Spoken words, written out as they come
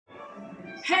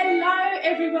Hello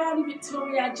everyone,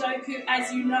 Victoria Ajoku,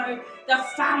 as you know, the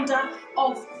founder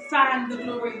of Fan the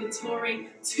Glory Victoria.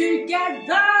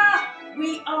 Together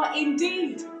we are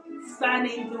indeed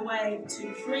fanning the way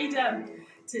to freedom.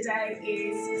 Today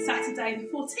is Saturday the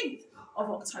 14th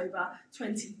of October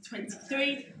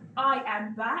 2023. I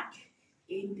am back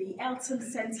in the Eltham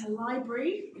Centre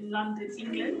Library in London,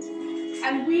 England,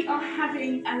 and we are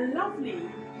having a lovely,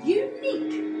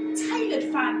 unique,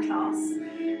 tailored fan class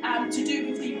to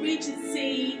do with the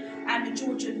Regency and the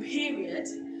Georgian period,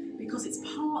 because it's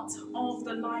part of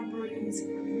the library's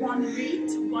One Read,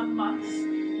 1 month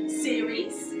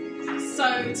series.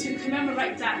 So to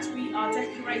commemorate that, we are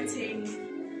decorating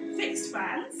fixed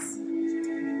fans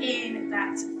in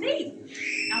that theme.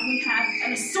 And we have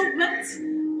an assortment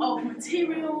of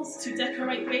materials to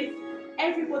decorate with.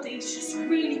 Everybody's just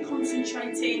really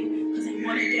concentrating because they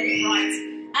want to get it right.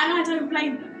 And I don't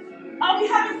blame them. Are we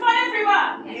having fun,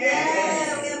 everyone?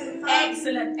 Yes! We're having fun.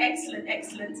 Excellent, excellent,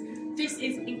 excellent. This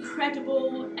is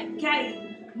incredible.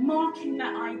 Again, marking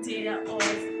that idea of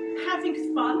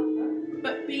having fun,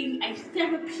 but being a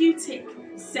therapeutic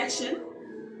session.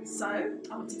 So,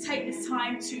 I want to take this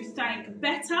time to thank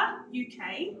Better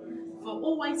UK for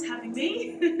always having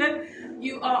me.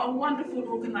 You are a wonderful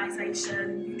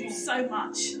organisation. You do so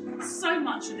much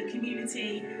for the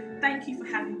community. Thank you for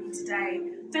having me today.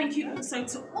 Thank you also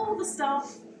to all the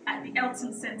staff at the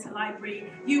Eltham Centre Library.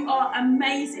 You are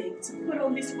amazing to put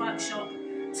on this workshop,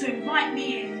 to invite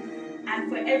me in, and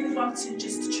for everyone to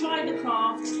just try the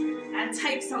craft and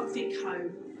take something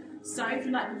home. So if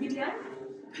you like the video,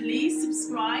 please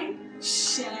subscribe,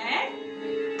 share,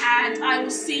 and I will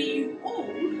see you all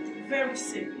very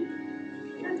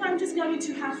soon. And I'm just going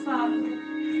to have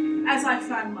fun as I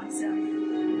fan myself.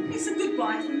 It's a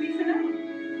goodbye from me for now.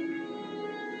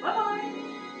 Bye-bye.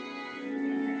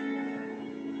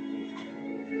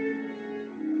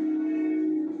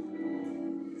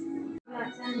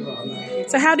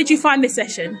 So how did you find this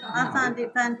session? I found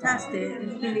it fantastic.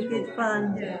 It's really good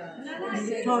fun. And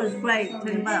Victoria's great,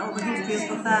 talking about all the history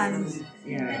of the fans.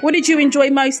 What did you enjoy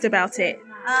most about it?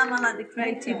 I like the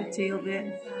creativity of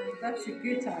it. That's a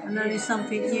good idea. And learning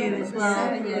something new as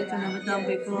well, which I've never done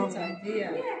before.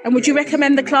 And would you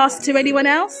recommend the class to anyone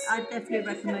else? I definitely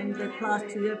recommend the class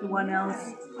to everyone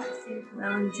else.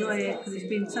 They'll enjoy it because it's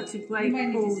been such a great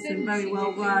course and very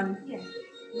well run.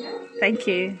 Thank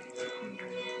you.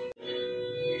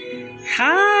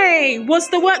 Hi! Was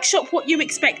the workshop what you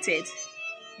expected?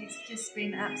 It's just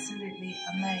been absolutely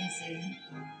amazing.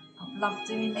 I've loved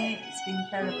doing it, it's been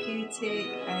therapeutic,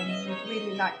 and we'd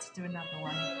really like to do another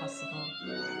one if possible.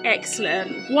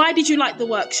 Excellent. Why did you like the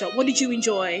workshop? What did you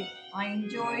enjoy? I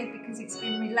enjoyed because it's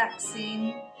been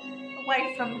relaxing,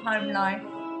 away from home life,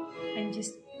 and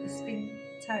just it's been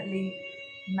totally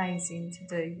amazing to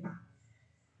do.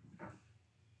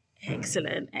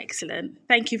 Excellent, excellent.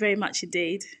 Thank you very much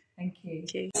indeed. Thank you.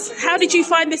 Thank you. How did you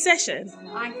find the session?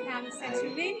 I found the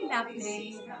session really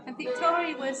lovely, and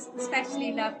Victoria was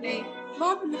especially lovely,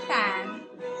 more than the fan,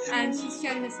 and she's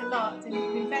shown us a lot and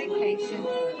been very patient,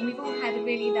 and we've all had a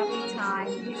really lovely time.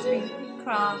 It's been a good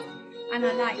craft, and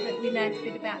I like that we learned a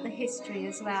bit about the history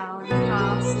as well, and the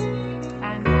past,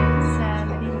 and it's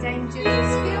an endangered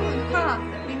skill.